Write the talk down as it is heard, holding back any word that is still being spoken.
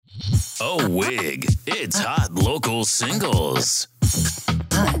Oh, wig. It's Hot Local Singles.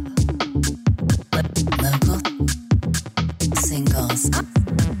 Hot Local Singles.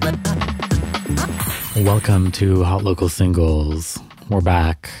 Welcome to Hot Local Singles. We're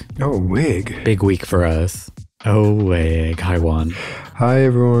back. Oh, wig. Big week for us. Oh, wig. Hi, Juan. Hi,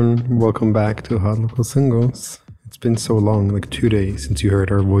 everyone. Welcome back to Hot Local Singles. It's been so long, like 2 days since you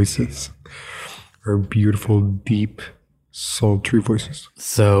heard our voices. Our beautiful, deep, sultry voices.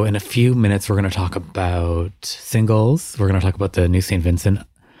 So in a few minutes, we're going to talk about singles. We're going to talk about the new St. Vincent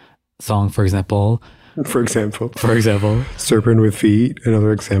song, for example. For example. Serpent with Feet,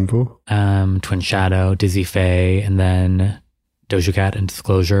 another example. Twin Shadow, Dizzy Faye, and then Doja Cat and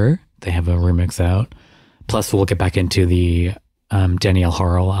Disclosure. They have a remix out. Plus, we'll get back into the Danielle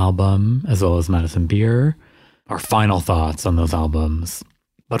Harrell album, as well as Madison Beer. Our final thoughts on those albums.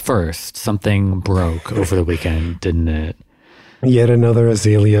 But first, something broke over the weekend, didn't it? Yet another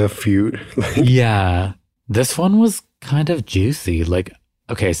Azalea feud. Yeah. This one was kind of juicy. Like,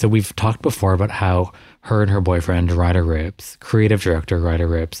 okay, so we've talked before about how her and her boyfriend, Ryder Ripps, creative director Ryder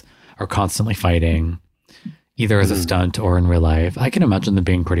Ripps, are constantly fighting, either as a stunt or in real life. I can imagine them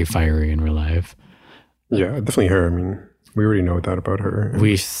being pretty fiery in real life. Yeah, definitely her. I mean, we already know that about her.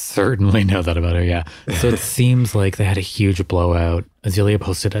 We certainly know that about her, yeah. So it seems like they had a huge blowout. Azalea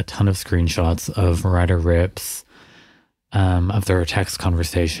posted a ton of screenshots of Ryder Ripps, of their text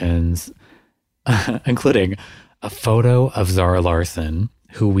conversations, including a photo of Zara Larsson,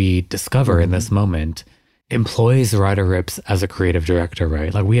 who we discover in this moment employs Ryder Ripps as a creative director,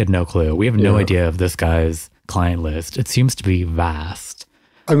 right? Like, we had no clue. We have no idea of this guy's client list. It seems to be vast.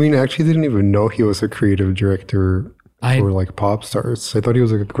 I mean, I actually didn't even know he was a creative director for like pop stars. I thought he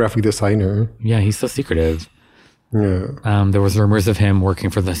was like a graphic designer. Yeah, he's so secretive. Yeah. There was rumors of him working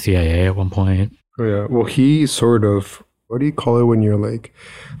for the CIA at one point. Oh, yeah. Well, he sort of, what do you call it when you're like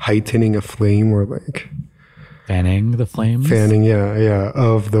heightening a flame or like Fanning the flames? Fanning, yeah,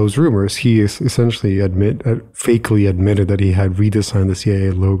 of those rumors. He is essentially fakely admitted that he had redesigned the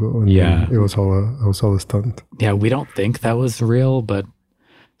CIA logo. And it was all a stunt. Yeah, we don't think that was real, but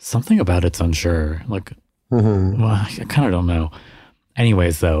something about it's unsure. Like, well, I kind of don't know.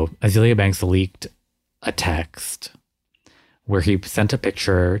 Anyways, though, Azealia Banks leaked a text where he sent a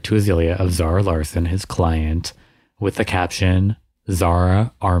picture to Azealia of Zara Larsson, his client, with the caption,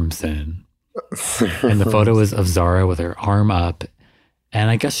 Zara Armson. And the photo is of Zara with her arm up. And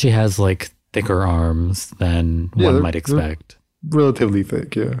I guess she has like thicker arms than one might expect. Relatively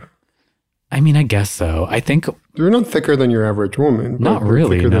thick, yeah. I mean, I guess so. I think they're not thicker than your average woman. Not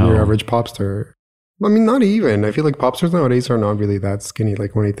really, thicker than your average pop star. I mean, not even. I feel like pop stars nowadays are not really that skinny.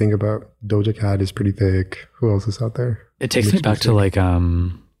 Like when I think about Doja Cat is pretty thick. Who else is out there? It takes me back to like, I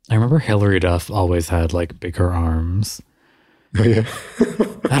remember Hilary Duff always had like bigger arms. Oh, yeah.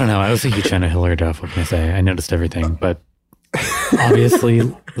 I don't know. I was a huge fan of Hilary Duff. What can I say? I noticed everything. But obviously,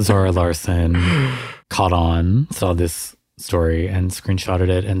 Zara Larsson caught on, saw this story and screenshotted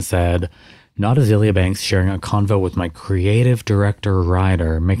it and said, not Azealia Banks sharing a convo with my creative director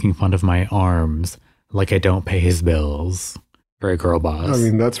Ryder, making fun of my arms like I don't pay his bills. Very girl boss. I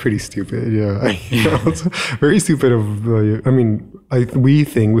mean, that's pretty stupid. Yeah. It's very stupid of, we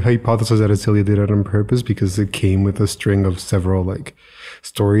hypothesize that Azealia did it on purpose because it came with a string of several like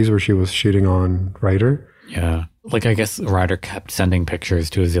stories where she was shitting on Ryder. Yeah. Like, I guess Ryder kept sending pictures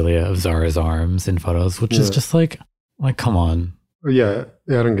to Azealia of Zara's arms in photos, which is just like, come on. Yeah,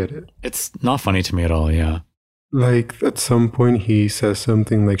 I don't get it. It's not funny to me at all, yeah. Like, at some point he says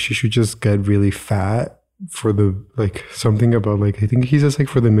something like she should just get really fat for the, like, something about, like, I think he says, like,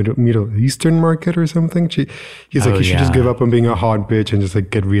 for the Middle Eastern market or something. He's like, you should just give up on being a hot bitch and just, like,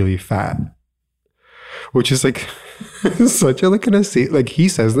 get really fat. Which is, like, such a, like, like, he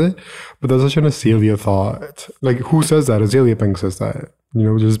says that, but that's such an Azealia thought. Like, who says that? Azealia Banks says that. You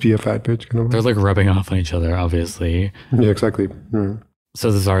know, just be a fat bitch. Kind of. They're like rubbing off on each other, obviously. Yeah, exactly. Yeah. So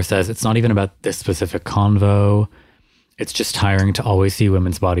Zara says, it's not even about this specific convo. It's just tiring to always see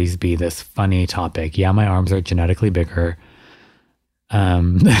women's bodies be this funny topic. Yeah, my arms are genetically bigger.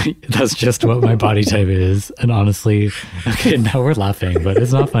 That's just what my body type is. And honestly, okay, now we're laughing, but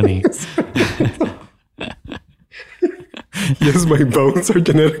it's not funny. Yes, my bones are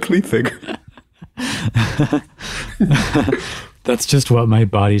genetically thicker. That's just what my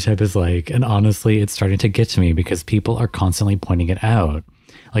body type is like. And honestly, it's starting to get to me because people are constantly pointing it out.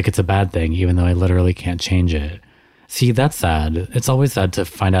 Like it's a bad thing, even though I literally can't change it. See, that's sad. It's always sad to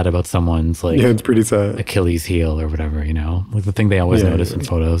find out about someone's like, yeah, it's pretty sad. Achilles heel or whatever, you know, like the thing they always notice in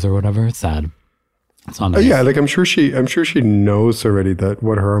photos or whatever. It's sad. It's not nice. Yeah, like I'm sure she knows already that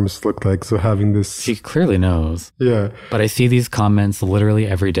what her arms look like. So having this, She clearly knows. yeah, But I see these comments literally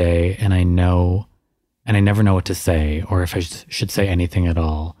every day, and I never know what to say or if I should say anything at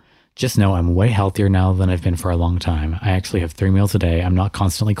all. Just know I'm way healthier now than I've been for a long time. I actually have 3 meals a day. I'm not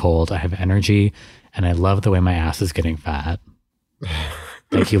constantly cold. I have energy, and I love the way my ass is getting fat.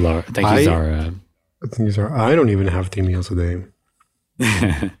 Thank you, Laura. Thank you, Zara. I don't even have 3 meals a day.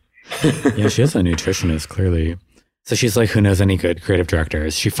 Yeah, she is a nutritionist, clearly. So she's like, who knows any good creative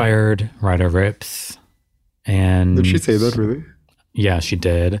directors? She fired Ryder Ripps. And Did she say that really? Yeah, she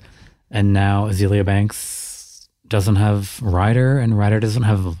did. And now Azealia Banks doesn't have Ryder, and Ryder doesn't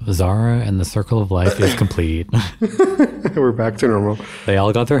have Zara, and the circle of life is complete. We're back to normal. They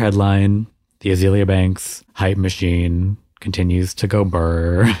all got their headline. The Azealia Banks hype machine continues to go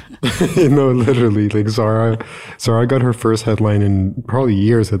burr. No, literally, like Zara got her first headline in probably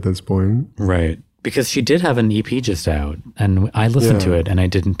years at this point. Right. Because she did have an EP just out, and I listened to it, and I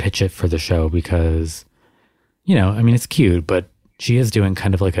didn't pitch it for the show because, you know, I mean, it's cute, but she is doing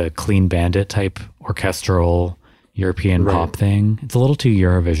kind of like a Clean Bandit type orchestral European pop thing. It's a little too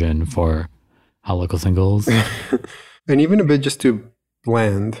Eurovision for Hot Local Singles. And even a bit just too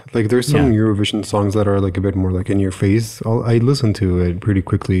bland. Like there's some Eurovision songs that are like a bit more like in your face. I listened to it pretty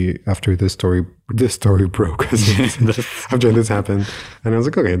quickly after this story broke. After this happened, and I was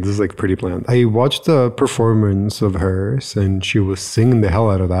like, okay, this is like pretty bland. I watched a performance of hers, and she was singing the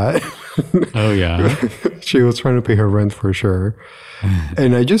hell out of that. Oh yeah. She was trying to pay her rent for sure.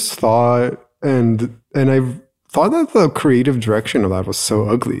 And I just thought, and I thought that the creative direction of that was so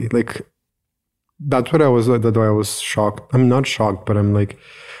ugly. Like that's what I was like. That I was shocked. I'm not shocked, but I'm like,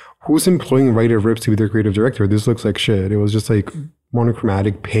 who's employing Ryder Ripps to be their creative director? This looks like shit. It was just like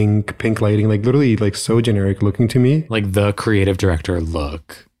monochromatic pink lighting, like literally like so generic looking to me. Like the creative director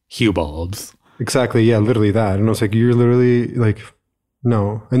look. Hue bulbs. Exactly. Yeah, literally that. And I was like, you're literally like,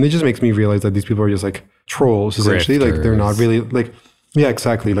 no. And it just makes me realize that these people are just like trolls, essentially. Grifters. Like they're not really like, yeah,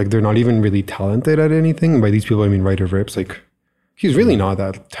 exactly. Like they're not even really talented at anything. By these people, I mean Ryder Ripps. Like he's really not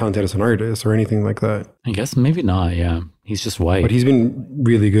that talented as an artist or anything like that. I guess maybe not, yeah. He's just white. But he's been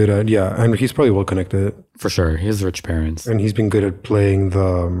really good at, and he's probably well connected. For sure. He has rich parents. And he's been good at playing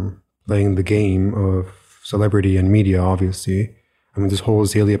the game of celebrity and media, obviously. I mean, this whole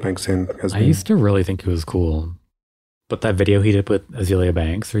Azealia Banks thing has been... I used to really think it was cool. But that video he did with Azealia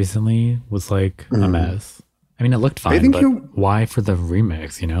Banks recently was like a mess. I mean, it looked fine, but why for the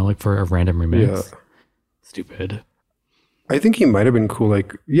remix, you know? Like for a random remix? Yeah. Stupid. I think he might have been cool,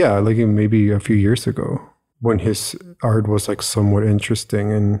 like maybe a few years ago when his art was like somewhat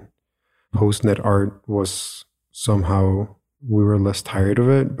interesting and post-net art was somehow, we were less tired of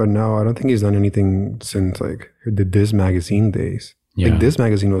it. But now I don't think he's done anything since like the Diz Magazine days. Yeah. Like Diz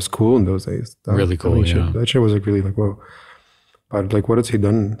Magazine was cool in those days. Really cool, yeah. That shit was like really like, whoa. But like, what has he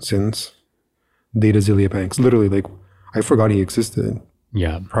done since Date Azealia Banks? Literally, like, I forgot he existed.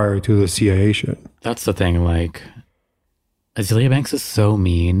 Yeah. Prior to the CIA shit. That's the thing, like... Azealia Banks is so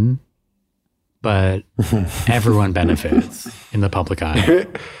mean, but everyone benefits in the public eye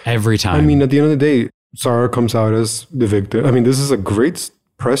every time. I mean, at the end of the day, Zara comes out as the victim. I mean, this is a great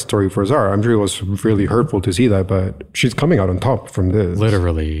press story for Zara. I'm sure it was really hurtful to see that, but she's coming out on top from this.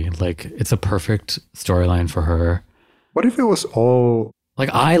 Literally, like it's a perfect storyline for her. What if it was all... Like,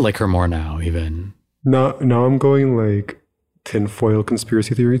 I like her more now, even. Now I'm going like tinfoil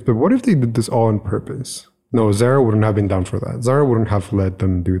conspiracy theories, but what if they did this all on purpose? No, Zara wouldn't have been down for that. Zara wouldn't have let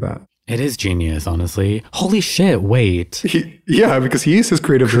them do that. It is genius, honestly. Holy shit, wait. Because he is his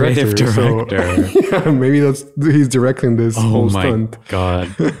creative director. So, yeah, maybe he's directing this whole stunt. Oh my God.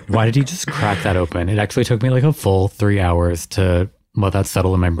 Why did he just crack that open? It actually took me like a full 3 hours to let that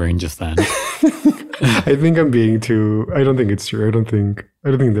settle in my brain just then. I think I'm being too... I don't think it's true. I don't think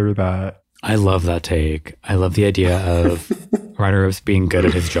they're that. I love that take. I love the idea of Ryder Ripps being good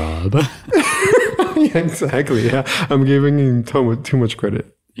at his job. Yeah, exactly. Yeah, I'm giving him too much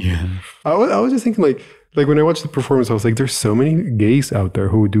credit. Yeah, I was just thinking like when I watched the performance, I was like, there's so many gays out there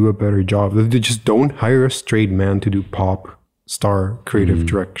who would do a better job. They just don't hire a straight man to do pop star creative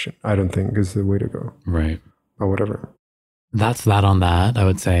direction. I don't think is the way to go. Right. Or whatever. That's that on that, I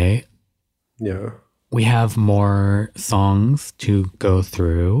would say. Yeah. We have more songs to go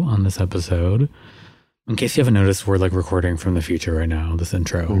through on this episode. In case you haven't noticed, we're like recording from the future right now, this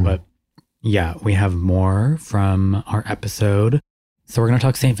intro, but yeah, we have more from our episode. So we're going to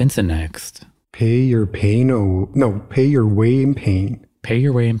talk St. Vincent next. Pay your pain. Pay your way in pain. Pay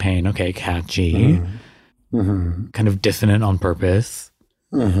your way in pain. Okay, catchy. Kind of dissonant on purpose.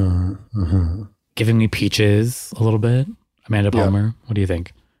 Giving me peaches a little bit. Amanda Palmer, what do you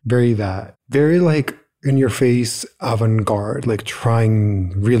think? Very that. Very like in your face avant-garde, like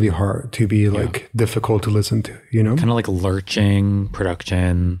trying really hard to be like difficult to listen to, you know? Kind of like lurching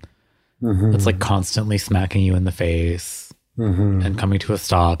production. It's like constantly smacking you in the face and coming to a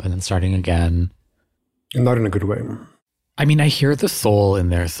stop and then starting again. And not in a good way. I mean, I hear the soul in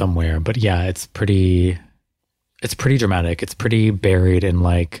there somewhere, but yeah, it's pretty dramatic. It's pretty buried in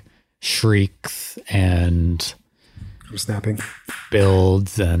like shrieks and I'm snapping.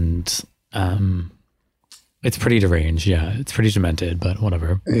 Builds and it's pretty deranged. Yeah, it's pretty demented, but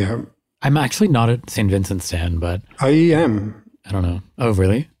whatever. Yeah. I'm actually not a St. Vincent stan, but I am. I don't know. Oh,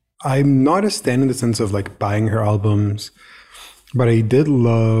 really? I'm not a stan in the sense of like buying her albums, but I did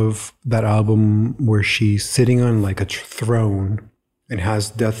love that album where she's sitting on like a throne and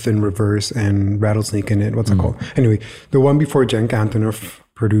has Death in Reverse and Rattlesnake in it. What's it called? Anyway, the one before Jank Antonoff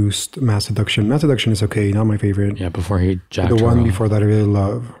produced Mass Seduction. Mass Seduction is okay, not my favorite. Yeah, before he jacked The her one off. before that I really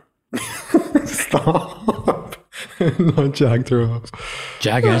love. Stop. Not jacked her off.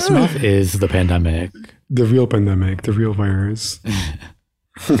 Jack Antonoff is the pandemic. The real pandemic, the real virus.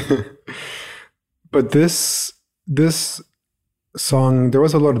 But this song, there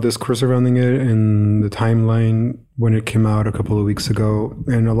was a lot of discourse surrounding it in the timeline when it came out a couple of weeks ago,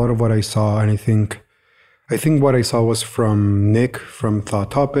 and a lot of what I saw, and I think what I saw was from Nick from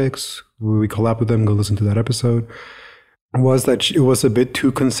Thought Topics. We collabed with them. Go listen to that episode. Was that it was a bit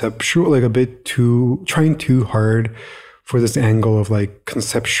too conceptual, like a bit too trying too hard for this angle of like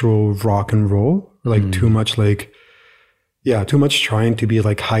conceptual rock and roll, like too much like. Yeah, too much trying to be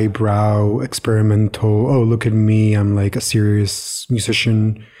like highbrow, experimental. Oh, look at me. I'm like a serious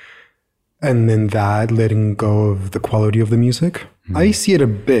musician. And then that letting go of the quality of the music. I see it a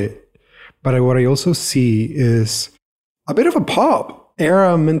bit. But what I also see is a bit of a pop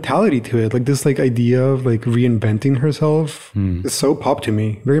era mentality to it. Like this like idea of like reinventing herself. It's so pop to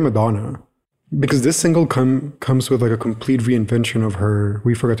me. Very Madonna. Because this single comes with like a complete reinvention of her.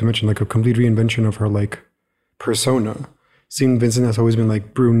 We forgot to mention like a complete reinvention of her like persona. St. Vincent has always been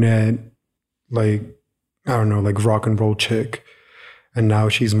like brunette, like, I don't know, like rock and roll chick. And now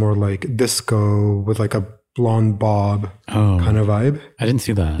she's more like disco with like a blonde bob kind of vibe. I didn't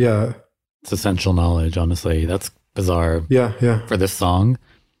see that. Yeah. It's essential knowledge, honestly. That's bizarre. Yeah. For this song.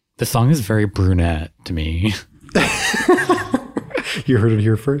 The song is very brunette to me. You heard it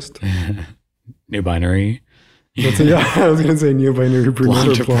here first. New binary. I was going to say new binary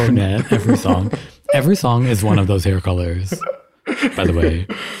brunette or blonde. Brunette, every song. Every song is one of those hair colors, by the way.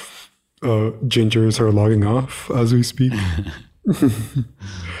 Gingers are logging off as we speak.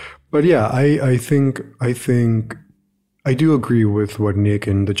 But yeah, I think I do agree with what Nick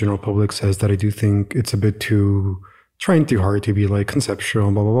and the general public says, that I do think it's a bit too trying too hard to be like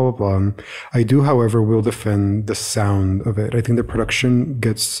conceptual, blah, blah, blah, blah, blah. I do, however, will defend the sound of it. I think the production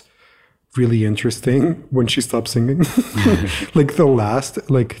gets really interesting when she stops singing. Like the last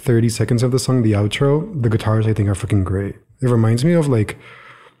like 30 seconds of the song, the outro, the guitars I think are fucking great. It reminds me of like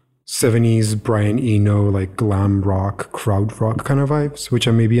 70s Brian Eno, like glam rock, crowd rock kind of vibes, which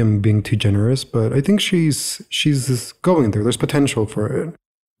maybe I'm being too generous, but I think she's just going there. There's potential for it.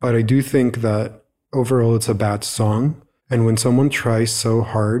 But I do think that overall it's a bad song. And when someone tries so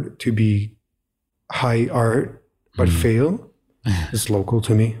hard to be high art but fail, it's local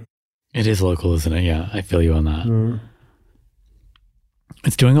to me. It is local, isn't it? Yeah, I feel you on that.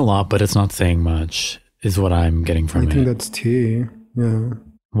 It's doing a lot, but it's not saying much, is what I'm getting from it. I think that's tea. Yeah.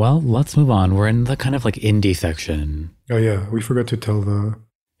 Well, let's move on. We're in the kind of like indie section. Oh, yeah. We forgot to tell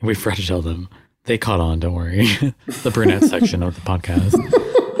We forgot to tell them. They caught on, don't worry. The brunette section of the podcast.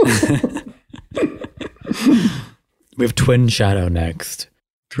 We have Twin Shadow next.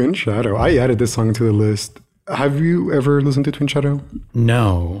 Twin Shadow. I added this song to the list. Have you ever listened to Twin Shadow?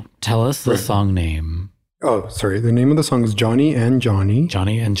 No. Tell us the song name. Oh, sorry. The name of the song is Johnny and Johnny.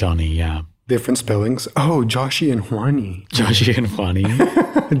 Johnny and Johnny, yeah. Different spellings. Oh, Joshi and Juani. Joshi and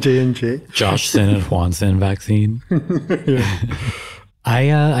Juani. J&J. Joshson and Juanson vaccine.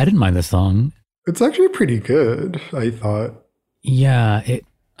 I didn't mind this song. It's actually pretty good, I thought. Yeah,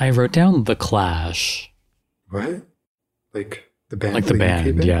 I wrote down The Clash. What? Like the band? Like the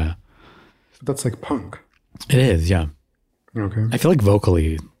band, yeah. That's like punk. It is, yeah. Okay. I feel like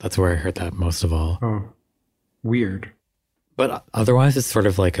vocally, that's where I heard that most of all. Oh, weird. But otherwise, it's sort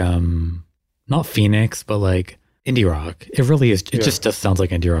of like, not Phoenix, but like indie rock. It really is. It just sounds like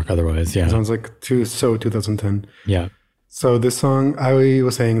indie rock otherwise, yeah. It sounds like 2010. Yeah. So this song, I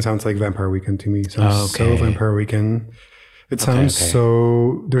was saying, sounds like Vampire Weekend to me. Sounds so Vampire Weekend. It sounds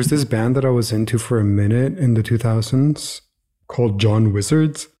so... There's this band that I was into for a minute in the 2000s called John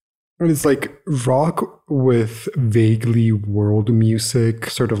Wizards. And it's like rock with vaguely world music,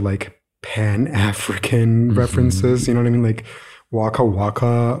 sort of like Pan-African references. You know what I mean? Like Waka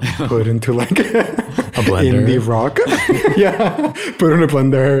Waka put into like A blender. indie rock. Yeah, put in a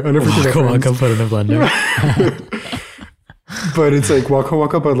blender. I never forget Waka reference. Waka put in a blender. But it's like Waka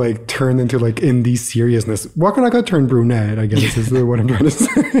Waka, but like turned into like indie seriousness. Waka Waka turned brunette, I guess is what I'm trying to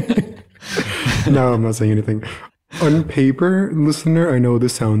say. No, I'm not saying anything. On paper, listener, I know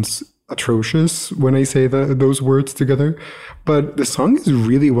this sounds atrocious when I say those words together, but the song is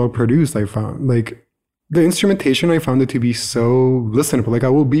really well produced, I found. Like the instrumentation, I found it to be so listenable. Like I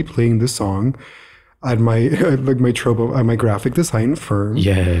will be playing this song at my like my trope at my graphic design firm.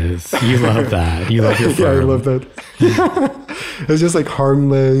 Yes, you love that. You love your Yeah, firm. I love that. It's just like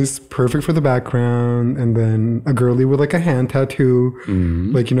harmless, perfect for the background, and then a girlie with like a hand tattoo,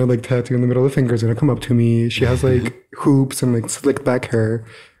 like you know, like tattoo in the middle of the finger is gonna come up to me. She has like hoops and like slicked back hair,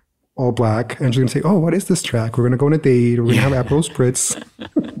 all black, and she's gonna say, "Oh, what is this track? We're gonna go on a date. We're gonna have Aperol spritz."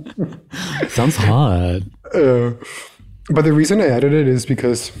 Sounds hot. But the reason I added it is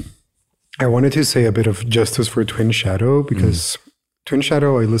because I wanted to say a bit of justice for Twin Shadow, because Twin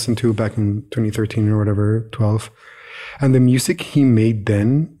Shadow I listened to back in 2013 or whatever, 12. And the music he made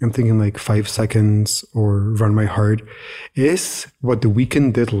then, I'm thinking like 5 Seconds or Run My Heart, is what The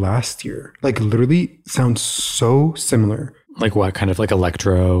Weeknd did last year. Like literally sounds so similar. Like what kind of like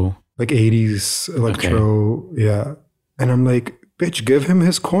electro? Like 80s electro. Yeah. And I'm like, bitch, give him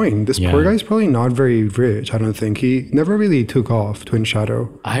his coin. This poor guy's probably not very rich. I don't think he never really took off, Twin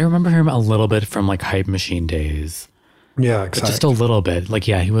Shadow. I remember him a little bit from like Hype Machine days. Yeah, But exactly. just a little bit. Like,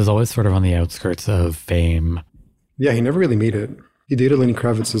 yeah, he was always sort of on the outskirts of fame. Yeah, he never really made it. He dated Lenny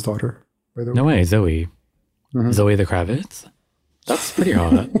Kravitz's daughter, by the way. No way, Zoe. Zoe the Kravitz? That's pretty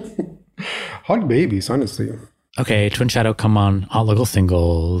hot. Hot babies, honestly. Okay, Twin Shadow, come on. Hot local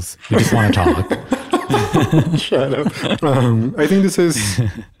singles. We just want to talk. Shut up. I think this is,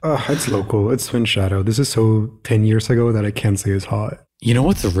 it's local. It's Twin Shadow. This is so 10 years ago that I can't say it's hot. You know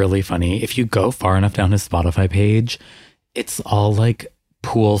what's really funny? If you go far enough down his Spotify page, it's all like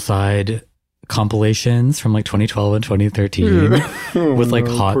poolside compilations from like 2012 and 2013 with like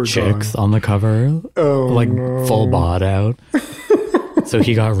hot poor chicks on the cover, Oh, like no. full bod out. So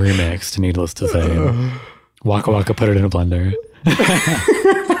he got remixed, needless to say. Waka Waka put it in a blender.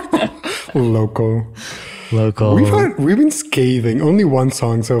 Local. Local. We've been scathing. Only one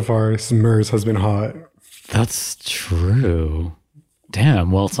song so far, Smurs, has been hot. That's true.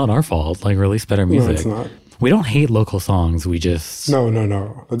 Damn, well, it's not our fault. Like, release better No, music. it's not. We don't hate local songs. We just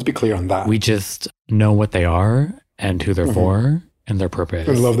No. Let's be clear on that. we just know what they are and who they're for and their purpose.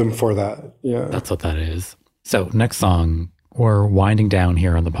 I love them for that. Yeah. That's what that is. So next song, we're winding down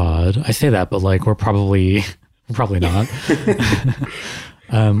here on the pod. I say that, but like we're probably not.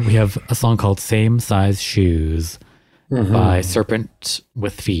 We have a song called Same Size Shoes by Serpent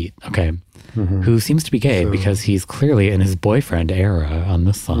with Feet. Okay. Who seems to be gay because he's clearly in his boyfriend era on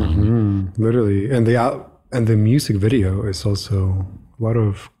this song. Literally. And the music video is also a lot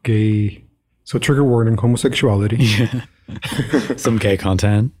of gay. So trigger warning, homosexuality. Some gay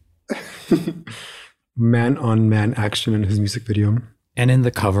content. Man on man action in his music video. And in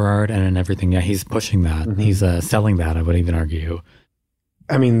the cover art and in everything, yeah, he's pushing that. He's selling that, I would even argue.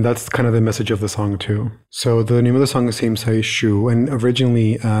 I mean, that's kind of the message of the song too. So the name of the song is Same Size Shoe. And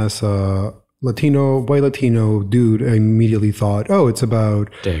originally as a white Latino dude, I immediately thought, oh, it's about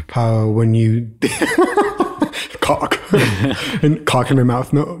Dick. how when you... cock. And cock in my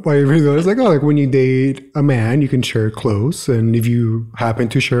mouth. No, I realized like, oh, like when you date a man, you can share clothes. And if you happen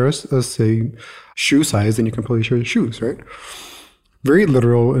to share a same shoe size, then you can probably share the shoes, right? Very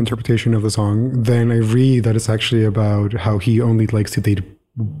literal interpretation of the song. Then I read that it's actually about how he only likes to date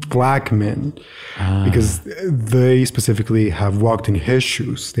black men because they specifically have walked in his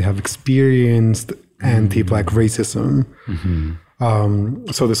shoes. They have experienced anti-black racism.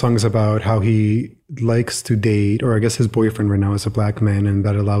 So the song is about how he likes to date, or I guess his boyfriend right now is a black man, and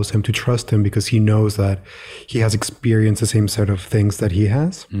that allows him to trust him because he knows that he has experienced the same set of things that he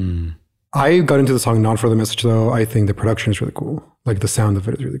has. I got into the song not for the message though. I think the production is really cool. Like the sound of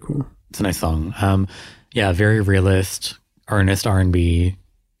it is really cool. It's a nice song. Yeah, very realist, earnest R&B,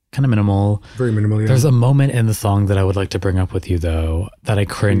 kind of minimal. Very minimal, yeah. There's a moment in the song that I would like to bring up with you, though, that I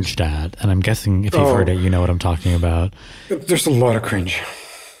cringed at. And I'm guessing if you've heard it, you know what I'm talking about. There's a lot of cringe.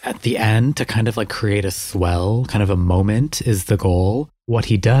 At the end, to kind of like create a swell, kind of a moment is the goal. What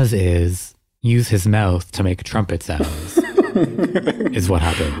he does is use his mouth to make trumpet sounds, is what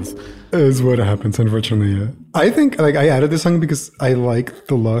happens. Is what happens, unfortunately. Yeah. I think like I added this song because I like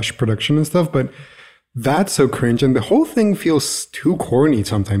the lush production and stuff, but That's so cringe. And the whole thing feels too corny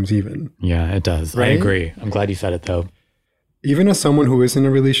sometimes even. Yeah, it does. Right? I agree. I'm glad you said it though. Even as someone who is in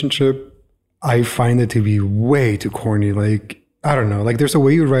a relationship, I find it to be way too corny. Like, I don't know. Like there's a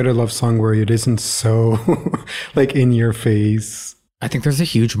way you write a love song where it isn't so like in your face. I think there's a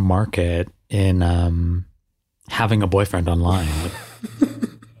huge market in having a boyfriend online.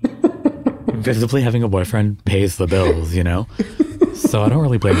 Visibly having a boyfriend pays the bills, you know? So I don't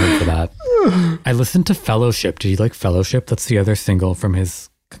really blame him for that. I listened to Fellowship. Did you like Fellowship? That's the other single from his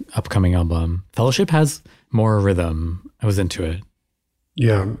upcoming album. Fellowship has more rhythm. I was into it.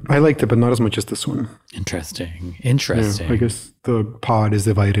 Yeah, I liked it, but not as much as this one. Interesting. Yeah, I guess the pod is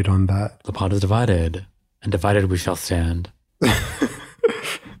divided on that. The pod is divided, and divided we shall stand.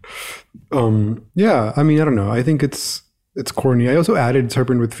 Yeah, I mean, I don't know. I think it's corny. I also added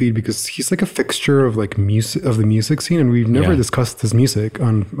Serpent with Feet because he's like a fixture of like music of the music scene, and we've never discussed his music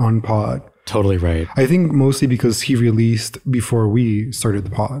on pod. Totally right. I think mostly because he released before we started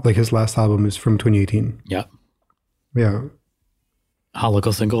the pod. Like his last album is from 2018. Yeah. Yeah. Hot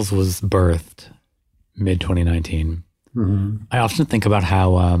Local Singles was birthed mid 2019. Mm-hmm. I often think about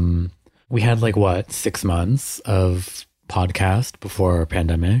how we had 6 months of podcast before our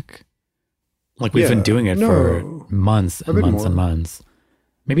pandemic. Like we've been doing it for months and months and months.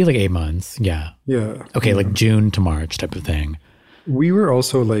 Maybe 8 months. Yeah. Yeah. Okay, like June to March type of thing. We were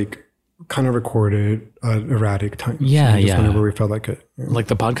also kind of recorded at erratic times. Yeah, just whenever we felt like it. Yeah. Like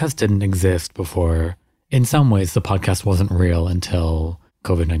the podcast didn't exist before. In some ways, the podcast wasn't real until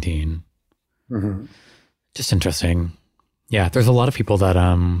COVID-19. Mm-hmm. Just interesting. Yeah, there's a lot of people that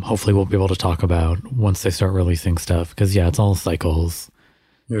hopefully we'll be able to talk about once they start releasing stuff. Because it's all cycles,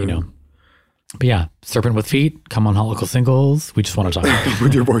 you know. But yeah, Serpent with Feet, come on Hot Local Singles. We just want to talk about it.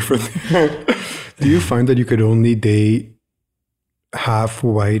 With your boyfriend. Do you find that you could only date half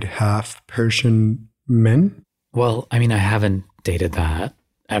white, half Persian men? Well, I mean, I haven't dated that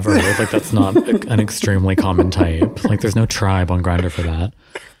ever. That's not an extremely common type. There's no tribe on Grindr for that.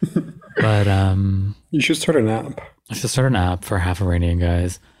 But you should start an app. I should start an app for half Iranian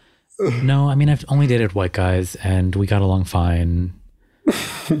guys. No, I mean, I've only dated white guys and we got along fine.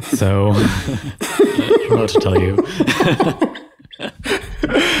 So I don't know what to tell you.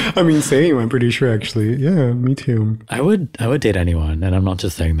 I mean, same. I'm pretty sure, actually. Yeah, me too. I would date anyone, and I'm not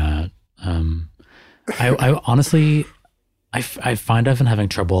just saying that. I honestly, I find I've been having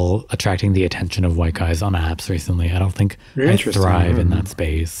trouble attracting the attention of white guys on apps recently. I don't think I thrive in that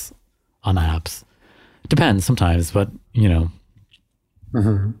space on apps. It depends sometimes, but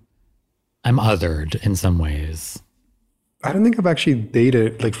Mm-hmm. I'm othered in some ways. I don't think I've actually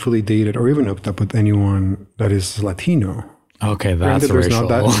dated, fully dated, or even hooked up with anyone that is Latino. Okay, that's racial.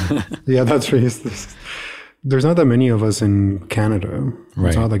 Yeah, that's racist. There's not that many of us in Canada. Right.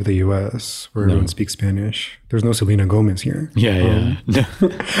 It's not like the US where everyone speaks Spanish. There's no Selena Gomez here. Yeah.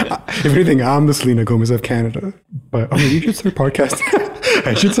 If anything, I'm the Selena Gomez of Canada. But you should start podcasting.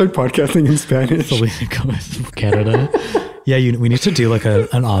 I should start podcasting in Spanish. Selena Gomez of Canada. Yeah, we need to do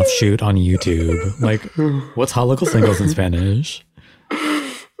an offshoot on YouTube. What's Hot Local Singles in Spanish?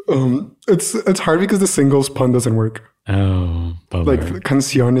 It's hard because the singles pun doesn't work. Oh, bummer.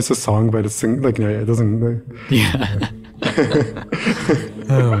 Canción is a song, but it's it doesn't. Yeah.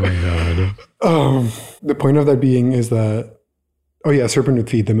 Oh my god. The point of that being is that, Serpent with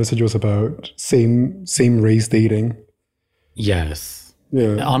Feet. The message was about same race dating. Yes.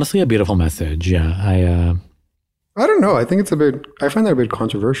 Yeah. Honestly, a beautiful message. Yeah. I don't know. I think I find that a bit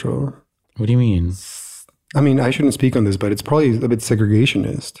controversial. What do you mean? I mean, I shouldn't speak on this, but it's probably a bit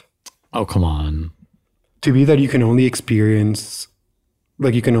segregationist. Oh, come on. To be that you can only experience,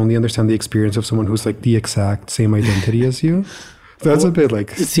 you can only understand the experience of someone who's the exact same identity as you. That's a bit it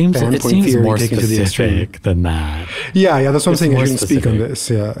seems more specific than that. Yeah, that's what I'm saying. I shouldn't speak on this.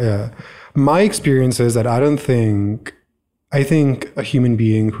 Yeah. My experience is that I think a human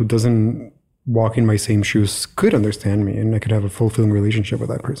being who doesn't walk in my same shoes could understand me, and I could have a fulfilling relationship with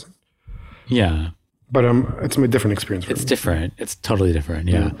that person. Yeah. But it's a different experience for me. It's different. It's totally different.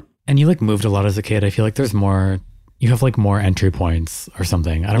 Yeah. And you moved a lot as a kid. I feel like there's more, you have more entry points or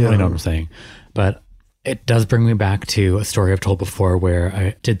something. I don't really know what I'm saying, but it does bring me back to a story I've told before where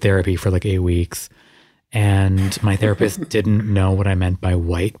I did therapy for 8 weeks and my therapist didn't know what I meant by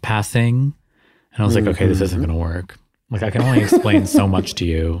white passing. And I was like, okay, this isn't going to work. I can only explain so much to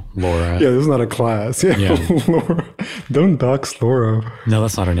you, Laura. Yeah, this is not a class. Yeah. Laura. Don't dox Laura. No,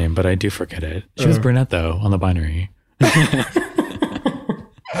 that's not her name, but I do forget it. She was brunette, though, on the binary.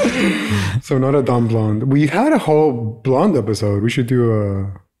 So not a dumb blonde. We had a whole blonde episode. We should do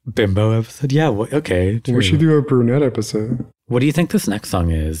a... Bimbo episode? Yeah, okay. True. We should do a brunette episode. What do you think this next song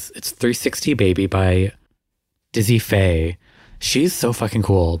is? It's 360 Baby by Dizzy Faye. She's so fucking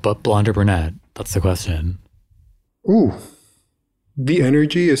cool, but blonde or brunette? That's the question. Ooh. The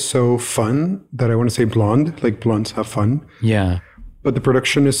energy is so fun that I want to say blonde, like blondes have fun. Yeah. But the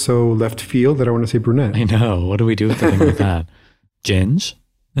production is so left field that I want to say brunette. I know. What do we do with the thing like that? Ginge?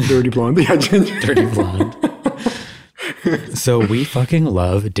 Dirty blonde. Yeah, ginger. Dirty blonde. So we fucking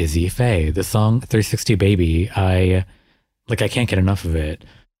love Dizzy Faye. The song 360 Baby, I can't get enough of it.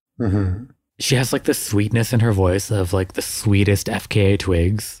 Mm-hmm. She has like the sweetness in her voice of like the sweetest FKA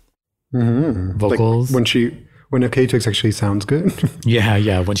Twigs vocals. Like when FKA Twigs actually sounds good.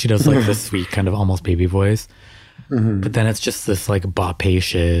 Yeah. When she does like the sweet kind of almost baby voice. Mm-hmm. But then it's just this like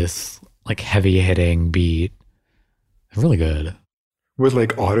bopacious, like heavy hitting beat. Really good. With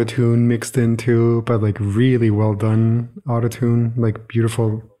like autotune mixed in too, but like really well done autotune, like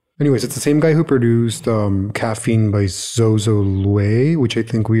beautiful. Anyways, it's the same guy who produced Caffeine by Zozo Lue, which I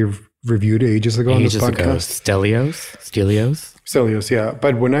think we've reviewed ages ago on this podcast. Stelios, yeah.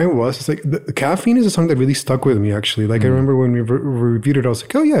 But when I was, it's like, the Caffeine is a song that really stuck with me, actually. Like, I remember when we reviewed it, I was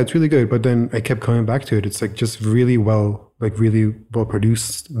like, oh yeah, it's really good. But then I kept coming back to it. It's like just really well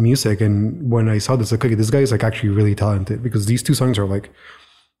produced music. And when I saw this, like, okay, this guy is like actually really talented, because these two songs are like,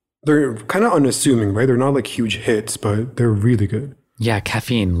 they're kind of unassuming, right? They're not like huge hits, but they're really good. Yeah,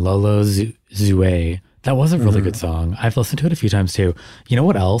 Caffeine, Lolo Zue. That was a really good song. I've listened to it a few times too. You know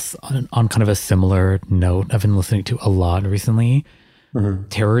what else? On kind of a similar note, I've been listening to a lot recently.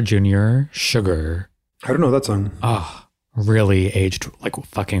 Terror Jr., Sugar. I don't know that song. Oh, really aged like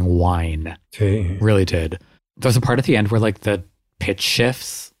fucking wine. Okay. Really did. There's a part at the end where like the pitch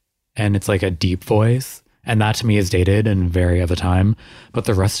shifts and it's like a deep voice. And that to me is dated and very of a time. But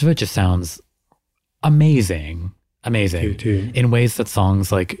the rest of it just sounds amazing. Amazing. In ways that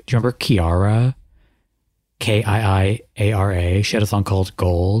songs like, do you remember Kiara? Kiiara. She had a song called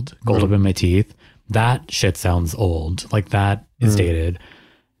Gold Up in My Teeth. That shit sounds old. Like that is dated.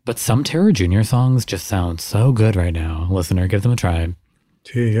 But some Terror Jr. songs just sound so good right now. Listener, give them a try.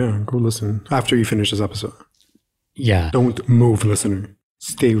 Yeah, go listen after you finish this episode. Yeah. Don't move, listener.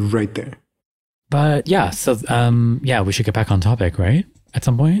 Stay right there. But yeah, so yeah, we should get back on topic, right? At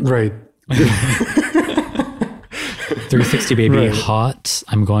some point? Right. 360 Baby, right. Hot,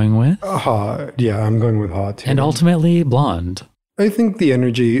 I'm going with. Hot. Yeah, I'm going with hot. Too. And ultimately, blonde. I think the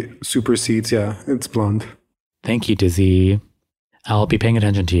energy supersedes, it's blonde. Thank you, Dizzy. I'll be paying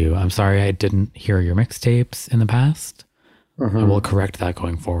attention to you. I'm sorry I didn't hear your mixtapes in the past. I will correct that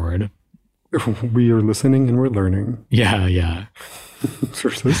going forward. We are listening and we're learning. Yeah.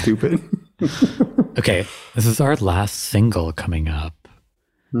 We're so stupid. Okay, this is our last single coming up.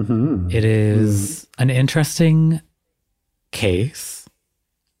 It is an interesting case,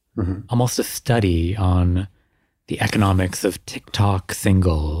 almost a study on the economics of TikTok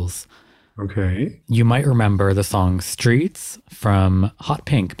singles. Okay. You might remember the song Streets from Hot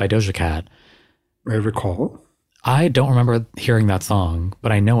Pink by Doja Cat. I recall. I don't remember hearing that song,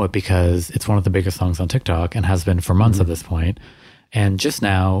 but I know it because it's one of the biggest songs on TikTok and has been for months at this point. And just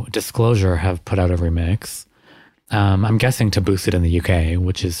now, Disclosure have put out a remix. I'm guessing to boost it in the UK,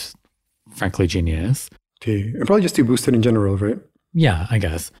 which is frankly genius. And probably just to boost it in general, right? Yeah, I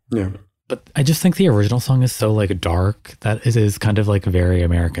guess. Yeah. But I just think the original song is so like dark that it is kind of like very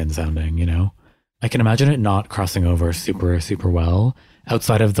American sounding, you know? I can imagine it not crossing over super, super well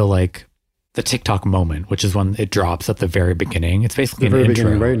outside of the TikTok moment, which is when it drops at the very beginning. It's basically an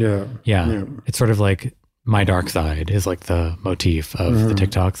intro. Right? Yeah. It's sort of like My Dark Side is like the motif of the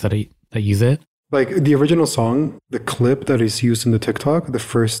TikToks that use it. Like the original song, the clip that is used in the TikTok, the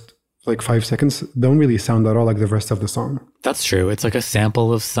first 5 seconds don't really sound at all like the rest of the song. That's true. It's like a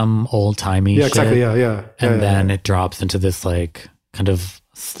sample of some old timey shit. Exactly. Yeah. And then it drops into this like kind of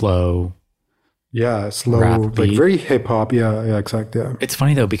slow. Yeah, slow, like very hip hop. Yeah, exactly. Yeah. It's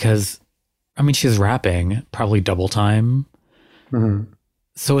funny though because I mean she's rapping probably double time.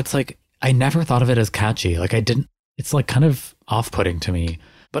 So it's like I never thought of it as catchy. Like it's like kind of off-putting to me.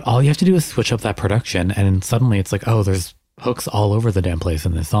 But all you have to do is switch up that production and suddenly it's like, oh, there's hooks all over the damn place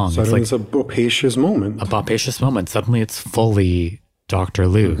in this song. Suddenly it's a bopacious moment. Suddenly it's fully Dr.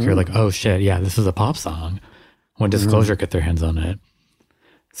 Luke. You're like, oh shit, yeah, this is a pop song. When Disclosure get their hands on it.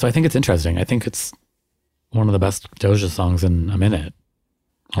 So I think it's interesting. I think it's one of the best Doja songs in a minute.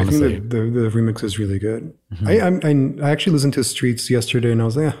 Honestly. I think the remix is really good. I actually listened to Streets yesterday and I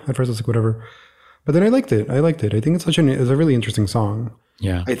was like, at first I was like, whatever. But then I liked it. I think it's it's a really interesting song.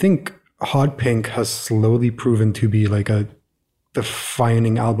 Yeah. I think Hot Pink has slowly proven to be like a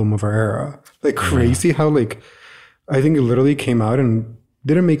defining album of our era. Like crazy how I think it literally came out and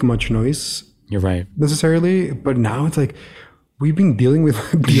didn't make much noise. You're right. Necessarily. But now it's like we've been dealing with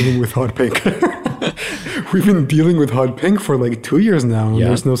hot pink. We've been dealing with hot pink for like 2 years now. And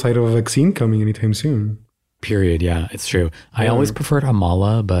there's no sign of a vaccine coming anytime soon. Period. Yeah, it's true. I always preferred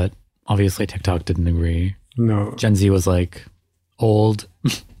Amala, but obviously TikTok didn't agree. No. Gen Z was like old.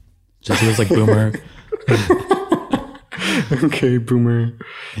 Gen Z was like boomer. Okay, boomer.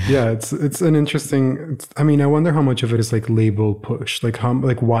 Yeah, it's an interesting. I mean, I wonder how much of it is like label push, like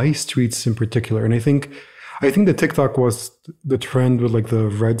why streets in particular. And I think the TikTok was the trend with like the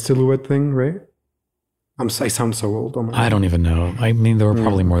red silhouette thing, right? I sound so old. Oh my God. I don't even know. I mean, there were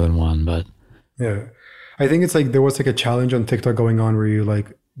probably more than one, but yeah, I think it's like there was like a challenge on TikTok going on where you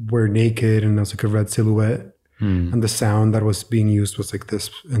like were naked and there's like a red silhouette, and the sound that was being used was like this,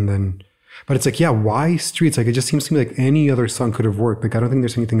 and then. But it's like, yeah, why streets? Like, it just seems to me like any other song could have worked. Like, I don't think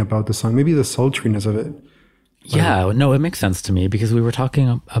there's anything about the song. Maybe the sultriness of it. Yeah, no, it makes sense to me because we were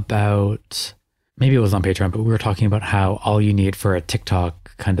talking about, maybe it was on Patreon, but we were talking about how all you need for a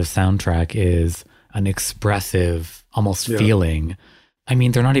TikTok kind of soundtrack is an expressive, almost feeling. I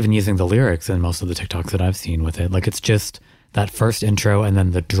mean, they're not even using the lyrics in most of the TikToks that I've seen with it. Like, it's just that first intro and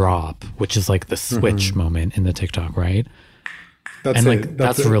then the drop, which is like the switch moment in the TikTok, right?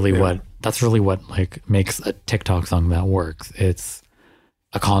 That's really what like makes a TikTok song that works. It's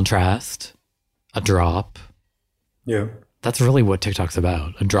a contrast, a drop. Yeah. That's really what TikTok's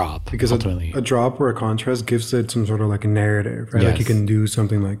about, a drop. Because ultimately. A drop or a contrast gives it some sort of like a narrative, right? Yes. Like you can do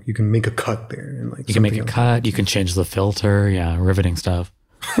something like, you can make a cut there. And like you can make a cut, you can change the filter. Yeah, riveting stuff.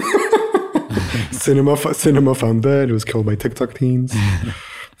 Cinema found that. It was killed by TikTok teens.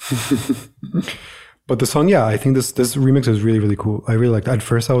 But the song, yeah, I think this remix is really, really cool. I really liked it. At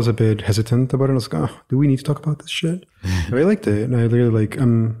first, I was a bit hesitant about it. I was like, do we need to talk about this shit? But I liked it. And I really like,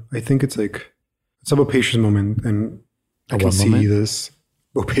 I think it's like, it's a bopacious moment. And I can see this.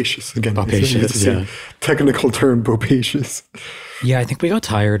 Bopacious, again. Bopacious, yeah. Technical term, bopacious. Yeah, I think we got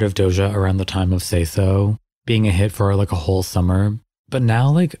tired of Doja around the time of Say So being a hit for like a whole summer. But now,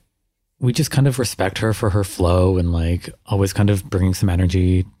 like, we just kind of respect her for her flow and like always kind of bringing some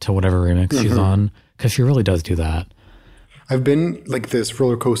energy to whatever remix she's on. Because she really does do that. I've been like this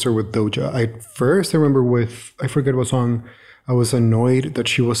roller coaster with Doja. I remember I forget what song, I was annoyed that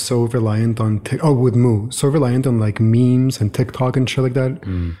she was so reliant on, with Moo. So reliant on like memes and TikTok and shit like that.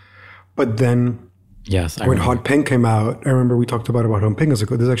 But then when Hot Pink came out, I remember we talked about Hot Pink. I was like,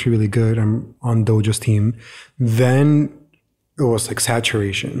 this is actually really good. I'm on Doja's team. Then it was like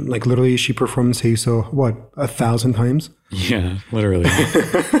saturation. Like literally she performed Say So, 1,000 times? Yeah, literally.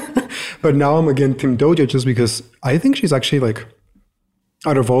 But now I'm again Team Doja just because I think she's actually like,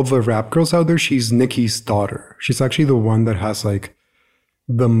 out of all the rap girls out there, she's Nicki's daughter. She's actually the one that has like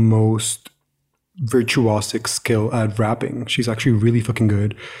the most virtuosic skill at rapping. She's actually really fucking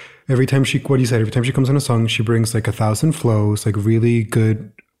good. Every time she comes on a song, she brings like 1,000 flows, like really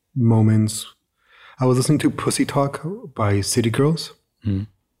good moments. I was listening to Pussy Talk by City Girls, and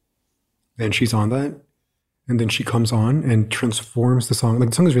she's on that. And then she comes on and transforms the song. Like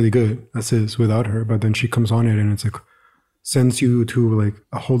the song is really good as is without her, but then she comes on it and it's like sends you to like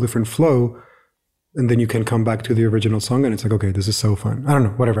a whole different flow. And then you can come back to the original song and it's like, okay, this is so fun. I don't know,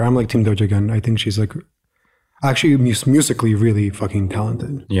 whatever. I'm like Team Doja again. I think she's like actually musically really fucking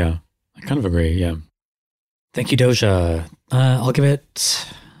talented. Yeah, I kind of agree. Yeah. Thank you, Doja. I'll give it.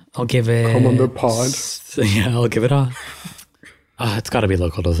 Come on the pod. Yeah, I'll give it a. It's got to be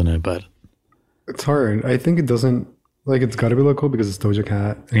local, doesn't it? But it's hard. I think it doesn't, like, it's got to be local because it's Doja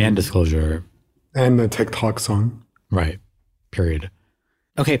Cat. And Disclosure. And the TikTok song. Right. Period.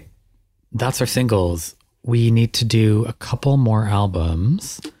 Okay. That's our singles. We need to do a couple more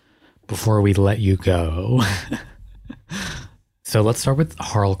albums before we let you go. So let's start with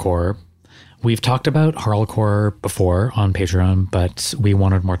Harlcore. We've talked about Harlcore before on Patreon, but we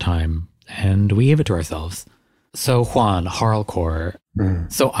wanted more time and we gave it to ourselves. So Juan, Harlcore.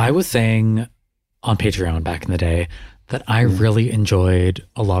 So I was saying on Patreon back in the day that I really enjoyed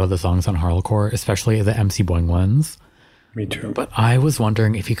a lot of the songs on Harlcore, especially the MC Boing ones. Me too. But I was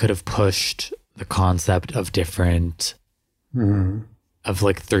wondering if he could have pushed the concept of different, of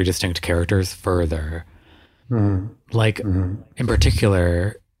like 3 distinct characters further. Like in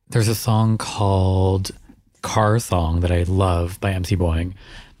particular, there's a song called Car Song that I love by MC Boing.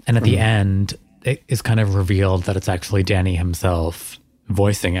 And at the end, it is kind of revealed that it's actually Danny himself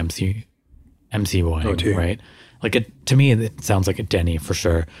voicing MC Boing, right? Like to me, it sounds like a Denny for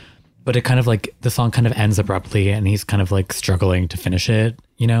sure. But it kind of like, the song kind of ends abruptly and he's kind of like struggling to finish it,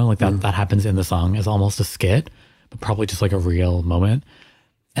 you know, like that happens in the song as almost a skit, but probably just like a real moment.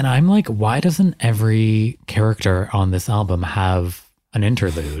 And I'm like, why doesn't every character on this album have an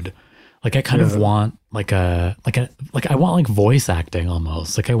interlude? Like I kind of want like I want like voice acting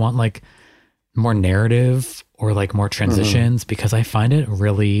almost. Like I want like more narrative or like more transitions because I find it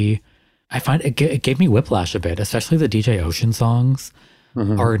it gave me whiplash a bit, especially the DJ Ocean songs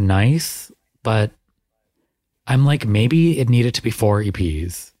are nice, but I'm like, maybe it needed to be 4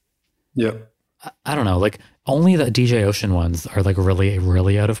 EPs. Yeah. I don't know. Like only the DJ Ocean ones are like really,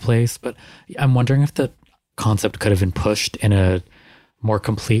 really out of place, but I'm wondering if the concept could have been pushed in a more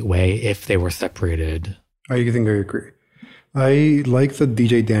complete way if they were separated. I think I agree. I like the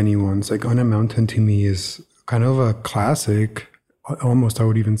DJ Danny ones. Like On a Mountain to me is kind of a classic. Almost, I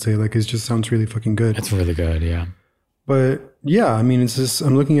would even say, like, it just sounds really fucking good. It's really good, yeah. But yeah, I mean, it's just,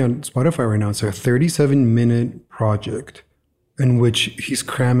 I'm looking at Spotify right now. It's a 37-minute project in which he's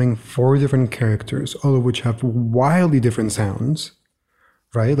cramming 4 different characters, all of which have wildly different sounds,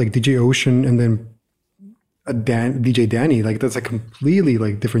 right? Like DJ Ocean and then DJ Danny, like that's like completely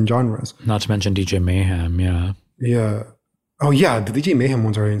like different genres. Not to mention DJ Mayhem, yeah. Yeah. Oh yeah, the DJ Mayhem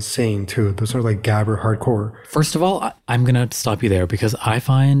ones are insane too. Those are like gabber hardcore. First of all, I'm going to stop you there because I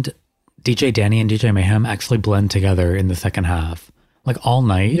find DJ Danny and DJ Mayhem actually blend together in the second half. Like All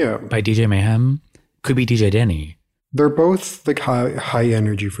Night by DJ Mayhem could be DJ Danny. They're both like high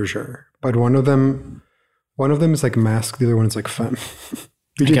energy for sure. But one of them is like masked, the other one is like femme.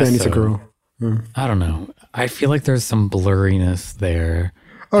 DJ Danny's a girl. I don't know. I feel like there's some blurriness there.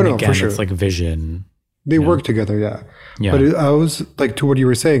 Oh, and no, again, for sure. It's like vision. They work together, yeah. Yeah. But I was like, to what you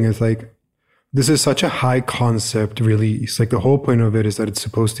were saying, is like, this is such a high concept release. Like the whole point of it is that it's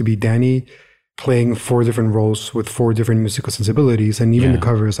supposed to be Danny playing 4 different roles with 4 different musical sensibilities. And even the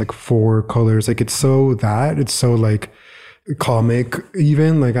cover is like 4 colors. Like it's so like comic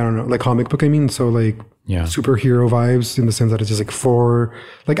even, like, I don't know, like comic book, I mean. So like superhero vibes in the sense that it's just like 4,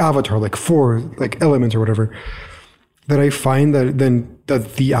 like Avatar, like 4 like elements or whatever. That I find that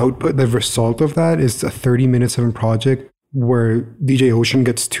the output, the result of that is a 30-minute 7 project where DJ Ocean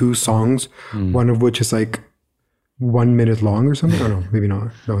gets 2 songs, one of which is like 1 minute long or something. Oh no, maybe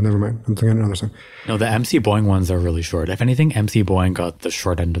not. No, never mind. I'm thinking another song. No, the MC Boing ones are really short. If anything, MC Boing got the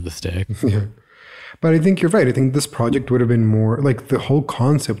short end of the stick. Yeah. But I think you're right. I think this project would have been more, like the whole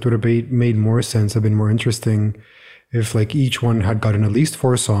concept would have made more sense, have been more interesting if like each one had gotten at least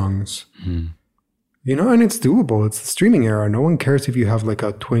 4 songs. You know, and it's doable. It's the streaming era. No one cares if you have like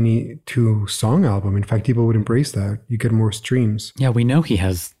a 22 song album. In fact, people would embrace that. You get more streams. Yeah, we know he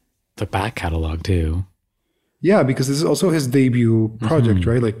has the back catalog too. Yeah, because this is also his debut project,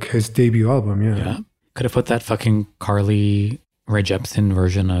 right? Like his debut album, Yeah. Could have put that fucking Carly Rae Jepsen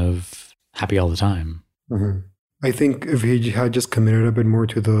version of Happy All the Time. I think if he had just committed a bit more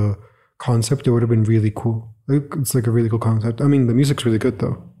to the concept, it would have been really cool. It's like a really cool concept. I mean, the music's really good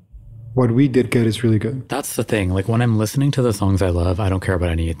though. What we did get is really good. That's the thing. Like when I'm listening to the songs I love, I don't care about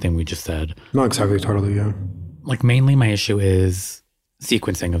anything we just said. Not exactly, totally, yeah. Like mainly my issue is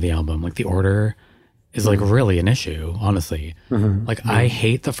sequencing of the album. Like the order is like really an issue, honestly. Like I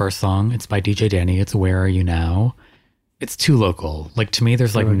hate the first song. It's by DJ Danny. It's Where Are You Now? It's too local. Like to me,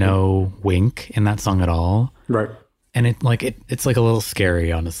 there's like no wink in that song at all. Right. And it's like a little scary,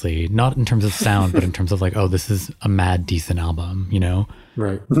 honestly. Not in terms of sound, but in terms of like, oh, this is a mad decent album, you know?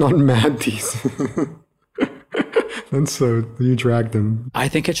 Right. Not mad decent. And so you dragged them. I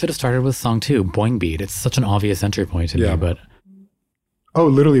think it should have started with song 2, Boing Beat. It's such an obvious entry point to me, but... Oh,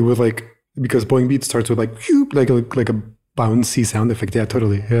 literally with like, because Boing Beat starts with like a bouncy sound effect. Yeah,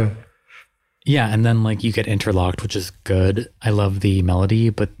 totally. Yeah. Yeah, and then like you get interlocked, which is good. I love the melody,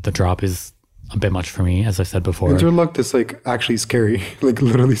 but the drop is a bit much for me, as I said before. Interlocked is like actually scary, like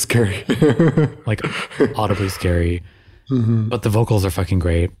literally scary. Like audibly scary. But the vocals are fucking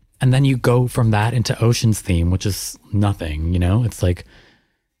great. And then you go from that into Ocean's theme, which is nothing, you know? It's like,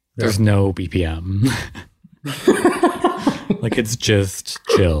 there's no BPM. Like it's just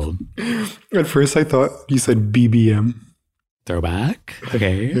chill. At first I thought you said BBM. Throwback?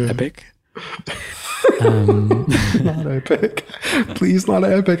 Okay, epic. Not epic. Please, not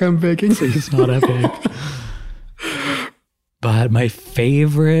epic. I'm begging. Please, not epic. But my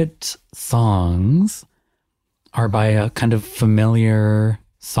favorite songs are by a kind of familiar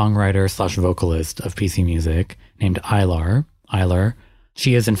songwriter / vocalist of PC music named Aylar.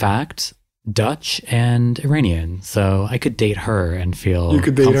 She is in fact Dutch and Iranian, so I could date her and feel you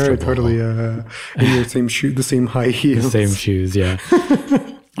could date her totally in your same shoe, the same high heels, the same shoes, yeah.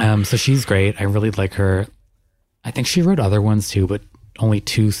 So she's great. I really like her. I think she wrote other ones too, but only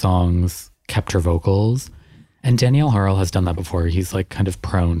 2 songs kept her vocals. And Danielle Harrell has done that before. He's like kind of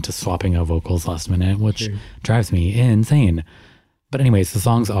prone to swapping out vocals last minute, which drives me insane. But anyways, the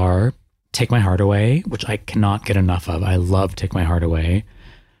songs are Take My Heart Away, which I cannot get enough of. I love Take My Heart Away.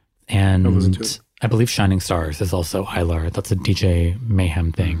 listen to And it. I believe Shining Stars is also Ilar. That's a DJ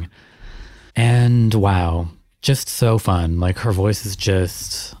Mayhem thing. And wow, just so fun. Like her voice is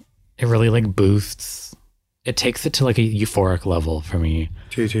just, it really like boosts. It takes it to like a euphoric level for me.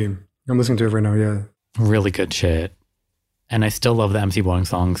 TT. I'm listening to it right now, yeah. Really good shit. And I still love the MC Boing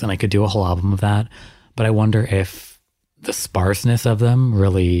songs, and I could do a whole album of that. But I wonder if the sparseness of them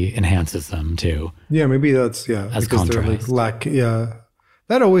really enhances them too. Yeah, maybe that's, As because they're contrast. yeah.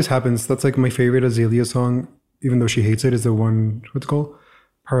 That always happens. That's like my favorite Azalea song, even though she hates it, is the one, what's it called?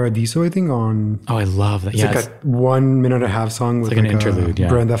 Paradiso, I think, on... Oh, I love that. It's Yeah, like a 1 minute and a half song with like an interlude, a yeah.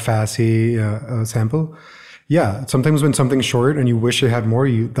 Brenda Fassie sample. Yeah, sometimes when something's short and you wish it had more,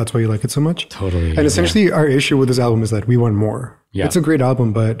 that's why you like it so much. totally. And essentially, our issue with this album is that we want more. Yeah. It's a great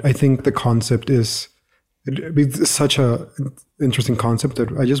album, but I think the concept is it's such a interesting concept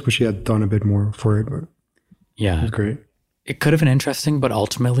that I just wish he had done a bit more for it. But Yeah. it's great. It could have been interesting, but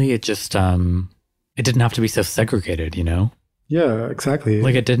ultimately it just, it didn't have to be so segregated, you know? Yeah, exactly.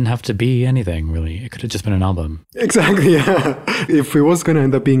 Like it didn't have to be anything really. It could have just been an album. Exactly. Yeah. If it was going to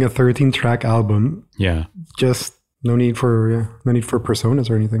end up being a 13-track album, Yeah. just no need for personas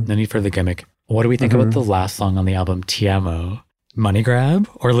or anything. No need for the gimmick. What do we think about the last song on the album, Ti Amo? Money grab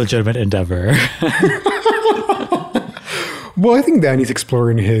or legitimate endeavor? Well, I think Danny's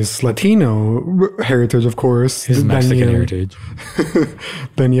exploring his Latino heritage, of course. His Mexican heritage.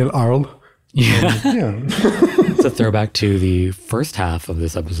 Daniel Arl. Yeah. Yeah. It's a throwback to the first half of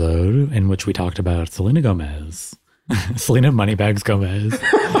this episode in which we talked about Selena Gomez. Selena Moneybags Gomez.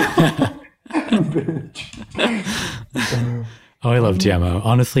 Oh, I love Tiamo.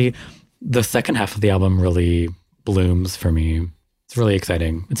 Honestly, the second half of the album really blooms for me. It's really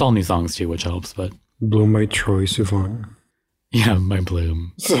exciting. It's all new songs too, which helps, but Bloom by Troy Sivan. yeah, my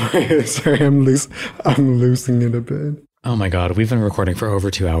bloom. Sorry, I'm losing it a bit. Oh my God, we've been recording for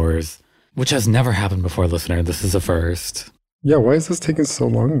over 2 hours, which has never happened before, listener. This is a first. Yeah, why is this taking so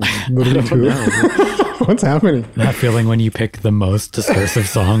long? Literally two. What's happening? That feeling when you pick the most discursive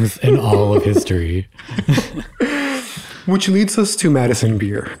songs in all of history. Which leads us to Madison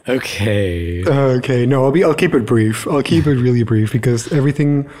Beer. Okay. Okay, no, I'll keep it brief. I'll keep it really brief because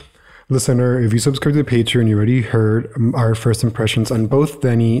everything, listener, if you subscribe to the Patreon, you already heard our first impressions on both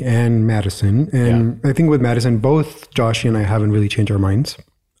Danny and Madison. And I think with Madison, both Joshy and I haven't really changed our minds.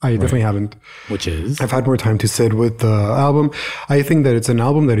 I definitely haven't. Which is? I've had more time to sit with the album. I think that it's an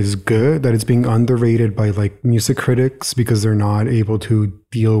album that is good, that it's being underrated by like music critics because they're not able to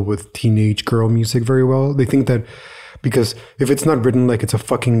deal with teenage girl music very well. They think that because if it's not written like it's a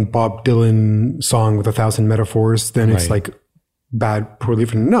fucking Bob Dylan song with 1,000 metaphors, then it's like bad, poorly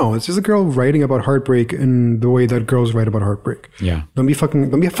written. No, it's just a girl writing about heartbreak in the way that girls write about heartbreak. Yeah. Don't be a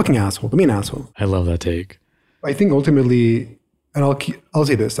fucking asshole. Don't be an asshole. I love that take. I think ultimately, and I'll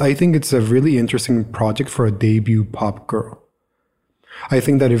say this, I think it's a really interesting project for a debut pop girl. I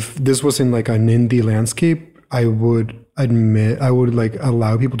think that if this was in like an indie landscape, I would like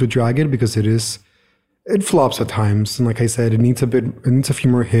allow people to drag it because it flops at times. And like I said, it needs a few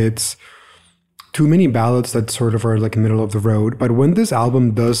more hits, too many ballads that sort of are like middle of the road. But when this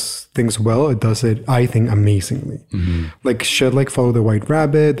album does things well, it does it, I think, amazingly. Mm-hmm. Like shit like Follow the White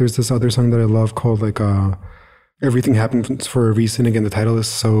Rabbit. There's this other song that I love called like Everything Happens for a Reason. Again, the title is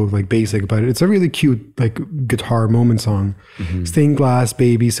so like basic, but it's a really cute like guitar moment song. Mm-hmm. Stained Glass,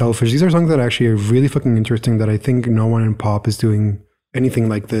 Baby, Selfish. These are songs that actually are really fucking interesting that I think no one in pop is doing anything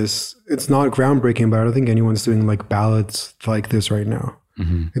like this. It's not groundbreaking, but I don't think anyone's doing like ballads like this right now.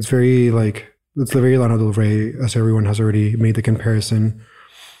 Mm-hmm. It's very Lana Del Rey, as everyone has already made the comparison.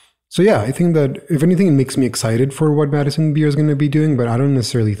 So yeah, I think that if anything, it makes me excited for what Madison Beer is going to be doing, but I don't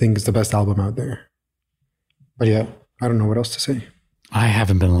necessarily think it's the best album out there. But yeah, I don't know what else to say. I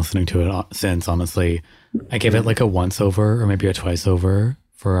haven't been listening to it since, honestly. I gave it like a once over or maybe a twice over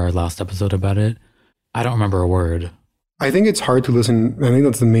for our last episode about it. I don't remember a word. I think it's hard to listen. I think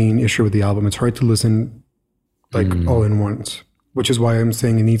that's the main issue with the album. It's hard to listen like all in once, which is why I'm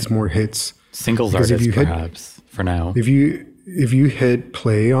saying it needs more hits. Singles artists, perhaps, for now. If you hit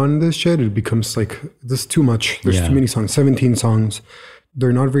play on this shit, it becomes like, this is too much. There's too many songs, 17 songs.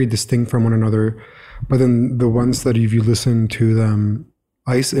 They're not very distinct from one another. But then the ones that if you listen to them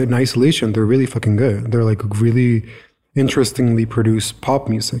in isolation, they're really fucking good. They're like really interestingly produced pop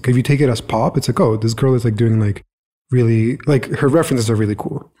music. If you take it as pop, it's like, oh, this girl is like doing like really, like her references are really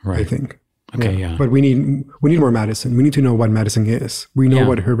cool, right. I think. Okay, yeah. But we need more Madison. We need to know what Madison is. We know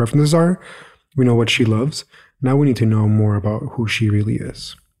what her references are. We know what she loves. Now we need to know more about who she really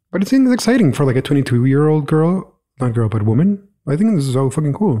is. But it's exciting for like a 22-year-old girl, not girl, but woman. I think this is so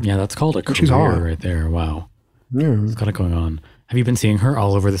fucking cool. Yeah, that's called a career right there. Wow. Yeah. It's got it going on. Have you been seeing her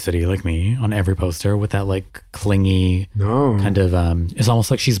all over the city like me on every poster with that like clingy No. kind of it's almost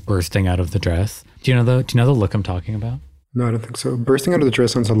like she's bursting out of the dress. Do you know the look I'm talking about? No, I don't think so. Bursting out of the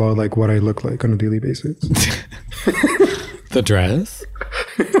dress sounds a lot like what I look like on a daily basis. The dress?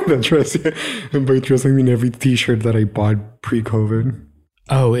 The dress, yeah. And by dress, I mean every t-shirt that I bought pre-COVID.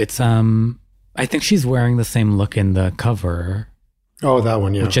 Oh, it's I think she's wearing the same look in the cover, Oh, that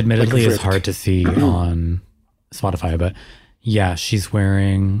one, yeah. which admittedly Like is hard to see on Spotify, but yeah, she's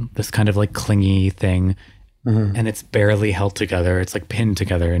wearing this kind of like clingy thing and it's barely held together. It's like pinned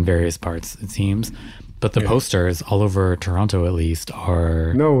together in various parts, it seems. But the posters all over Toronto, at least,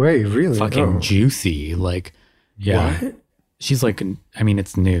 are No way, really? fucking juicy. Like, yeah. What? She's like, I mean,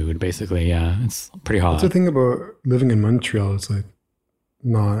 it's nude, basically. Yeah, it's pretty hot. That's the thing about living in Montreal. It's like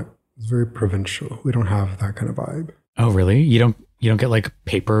it's very provincial. We don't have that kind of vibe. Oh, really? You don't get like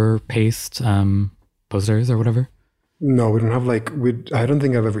paper paste posters or whatever? No, we don't have I don't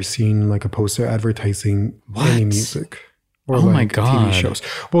think I've ever seen like a poster advertising any music. Or Oh my God. TV shows.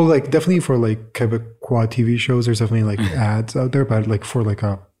 Well, like definitely for like Quebecois TV shows, there's definitely like ads out there, but like for like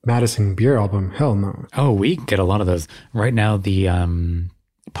a Madison Beer album, hell no. Oh, we get a lot of those. Right now, the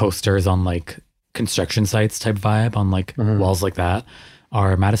posters on like construction sites type vibe on like walls like that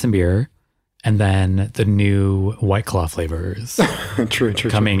are Madison Beer and then the new White Claw flavors True.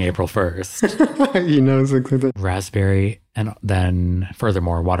 coming April 1st. You know, it's like that. Raspberry and then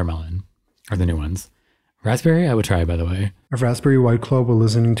furthermore watermelon are the new ones. Raspberry, I would try, by the way. A Raspberry White Claw while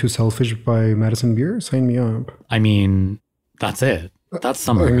listening to Selfish by Madison Beer? Sign me up. I mean, that's it. That's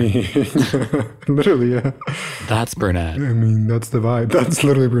summer. I mean, literally, yeah. That's brunette. I mean, that's the vibe. That's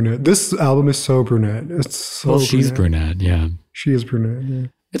literally brunette. This album is so brunette. It's so Well, she's brunette, yeah. She is brunette, yeah.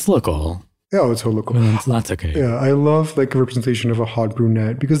 It's local. Oh, it's so local. That's okay. Yeah, I love like a representation of a hot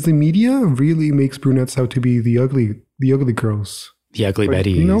brunette because the media really makes brunettes out to be the ugly girls. The ugly But,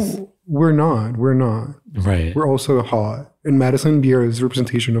 Betties. you know, we're not. Right. We're also hot. And Madison Beer is a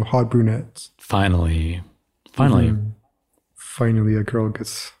representation of hot brunettes. Finally. Finally, a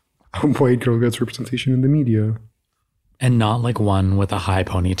white girl gets representation in the media. And not like one with a high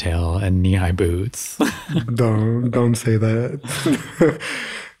ponytail and knee-high boots. Don't say that.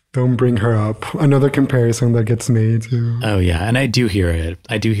 Don't bring her up. Another comparison that gets made too. Oh, yeah. And I do hear it.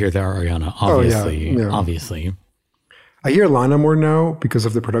 I do hear the Ariana, obviously. yeah. Obviously. I hear Lana more now because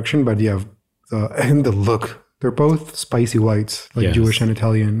of the production, but yeah, and the look. They're both spicy whites, like Yes. Jewish and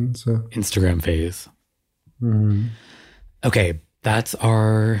Italian. So Instagram phase. Okay. That's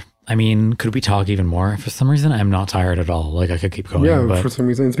our... I mean, could we talk even more? For some reason, I'm not tired at all. Like, I could keep going. yeah, but for some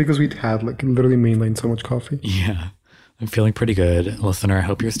reason, it's because we'd had like literally mainlined so much coffee. yeah. I'm feeling pretty good. Listener, I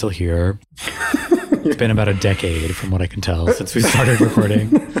hope you're still here. It's been about a decade, from what I can tell, since we started recording.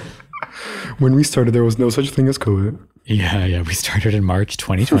 When we started, there was no such thing as COVID. Yeah. We started in March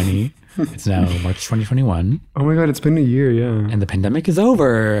 2020. It's now March 2021. Oh my God, it's been a year, yeah. And the pandemic is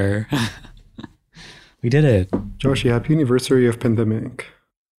over. We did it. Joshi, happy anniversary of pandemic.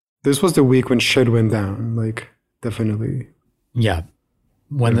 This was the week when shit went down, like, definitely. Yeah.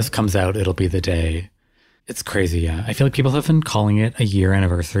 When this comes out, it'll be the day. It's crazy, yeah. I feel like people have been calling it a year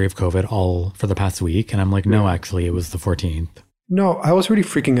anniversary of COVID all for the past week. And I'm like, no, actually, it was the 14th. No, I was really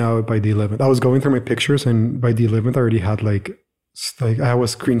freaking out by the 11th. I was going through my pictures, and by the 11th, I already had like I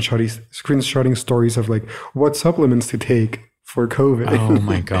was screenshotting stories of like what supplements to take for COVID. Oh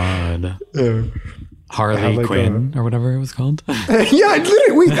my God. Yeah. Harley like Quinn or whatever it was called. Yeah,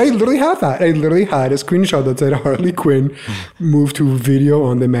 I literally had that. I literally had a screenshot that said Harley Quinn moved to video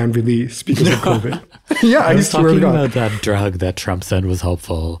on demand release because of COVID. Yeah, I was swear to talking God. about that drug that Trump said was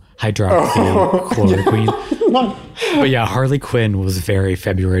helpful, hydroxychloroquine. But yeah, Harley Quinn was very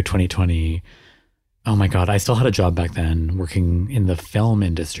February 2020. Oh my God, I still had a job back then working in the film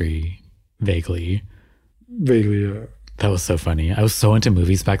industry, vaguely. Vaguely, yeah. That was so funny. I was so into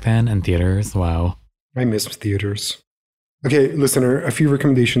movies back then and theaters. Wow. I miss theaters. Okay, listener, a few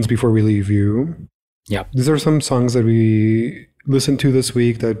recommendations before we leave you. Yep. These are some songs that we listened to this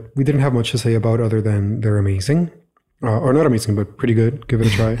week that we didn't have much to say about other than they're amazing. Or not amazing, but pretty good. Give it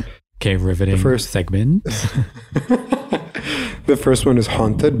a try. Okay, riveting first- segment. The first one is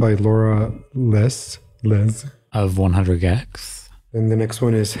Haunted by Laura Les. Of 100 Gex. And the next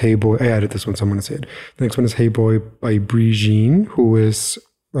one is Hey Boy. I added this one, so I'm going to say it. The next one is Hey Boy by Brigitte, who is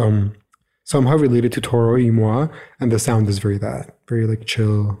somehow related to Toro y Moi. And the sound is very like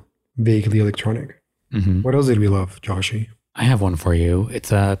chill, vaguely electronic. Mm-hmm. What else did we love, Joshi? I have one for you.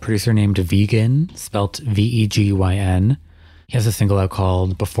 It's a producer named Vegan, spelt Vegyn. He has a single out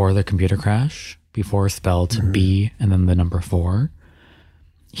called Before the Computer Crash. Before spelled B and then the number 4.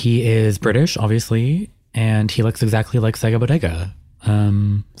 He is British, obviously. And he looks exactly like Sega Bodega.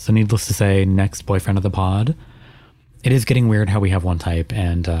 So needless to say, next boyfriend of the pod. It is getting weird how we have one type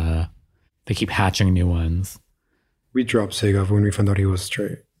and they keep hatching new ones. We dropped Sega when we found out he was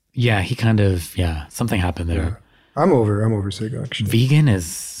straight. Yeah, he kind of, something happened there. Yeah. I'm over Sega, actually. Vegan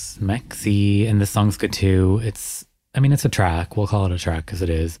is Mexi, and this song's good too. It's a track. We'll call it a track because it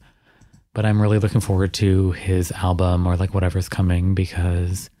is. But I'm really looking forward to his album or like whatever's coming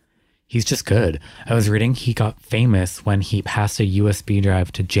because he's just good. I was reading he got famous when he passed a USB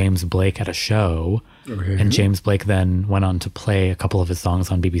drive to James Blake at a show. Okay. And James Blake then went on to play a couple of his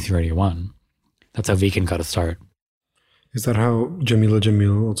songs on BBC Radio 1. That's how Vegan got a start. Is that how Jamila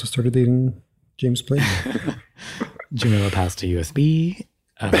Jamil also started dating James Blake? Jamila passed a USB,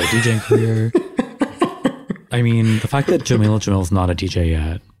 her DJing career. I mean, the fact that Jamila Jamil's not a DJ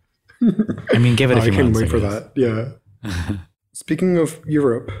yet. I mean, give it a few months. I can't wait for that. Yeah. Speaking of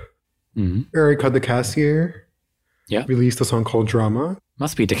Europe, Erika de Cassier released a song called Drama.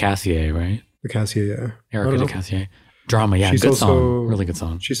 Must be de Cassier, right? De Cassier, yeah. Erika de Cassier. Drama, yeah. She's good song. Really good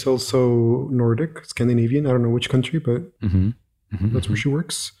song. She's also Nordic, Scandinavian. I don't know which country, but that's where she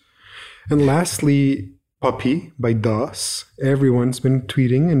works. And lastly, Puppy by DOS. Everyone's been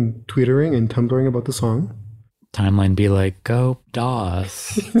tweeting and twittering and tumblering about the song. Timeline be like, go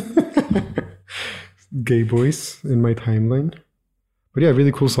DOS. Gay voice in my timeline. But yeah,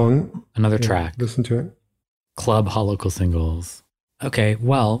 really cool song. Another track. Listen to it. Club Hot Local Singles. Okay,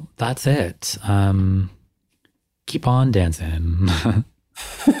 well, that's it. Keep on dancing.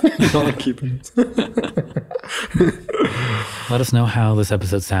 Keep it. Let us know how this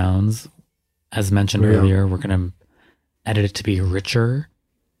episode sounds. As mentioned earlier, we're going to edit it to be richer.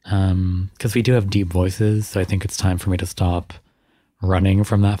 Because we do have deep voices, so I think it's time for me to stop running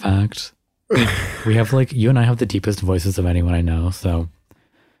from that fact. We have you and I have the deepest voices of anyone I know, so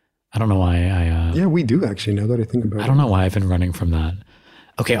I don't know why yeah, we do actually, now that I think about it. I don't know why I've been running from that.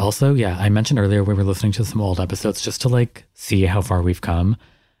 Okay, also, I mentioned earlier we were listening to some old episodes just to see how far we've come.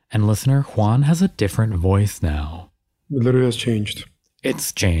 And listener, Juan has a different voice now. It literally has changed.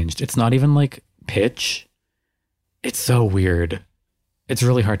 It's changed. It's not even pitch. It's so weird. It's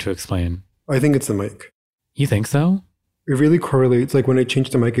really hard to explain. I think it's the mic. You think so? It really correlates. When I change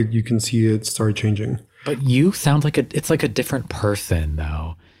the mic, you can see it start changing. But you sound it's like a different person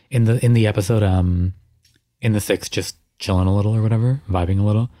though. In the episode, in the 6, just chilling a little or whatever, vibing a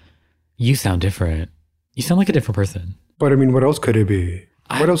little. You sound different. You sound like a different person. But I mean, what else could it be?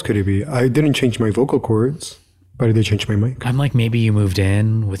 What else could it be? I didn't change my vocal cords, but I did change my mic. I'm maybe you moved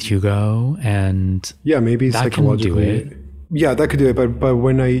in with Hugo and maybe that psychologically. Can do it. Yeah, that could do it. But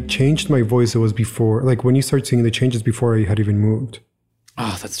when I changed my voice, it was before, when you start seeing the changes before I had even moved.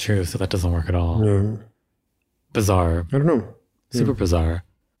 Oh, that's true. So that doesn't work at all. Yeah. Bizarre. I don't know. Super bizarre.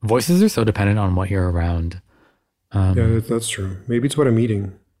 Voices are so dependent on what you're around. Yeah, that's true. Maybe it's what I'm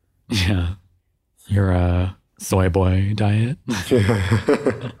eating. Yeah. Your soy boy diet.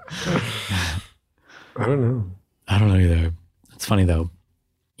 Yeah. I don't know. I don't know either. It's funny though.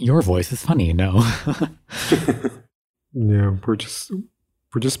 Your voice is funny, no? Yeah, we're just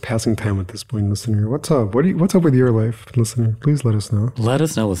passing time at this point, listener. What's up? What's up with your life, listener? Please let us know. Let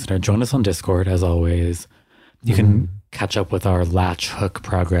us know, listener. Join us on Discord as always. You can catch up with our Latch Hook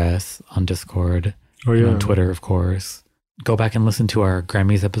progress on Discord. Oh yeah. And on Twitter, of course. Go back and listen to our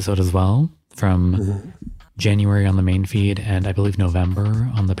Grammys episode as well from January on the main feed and I believe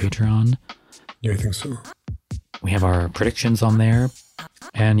November on the Patreon. Yeah, I think so. We have our predictions on there.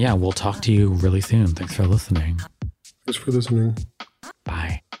 And we'll talk to you really soon. Thanks for listening. Thanks for listening.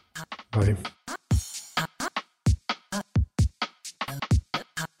 Bye. Bye.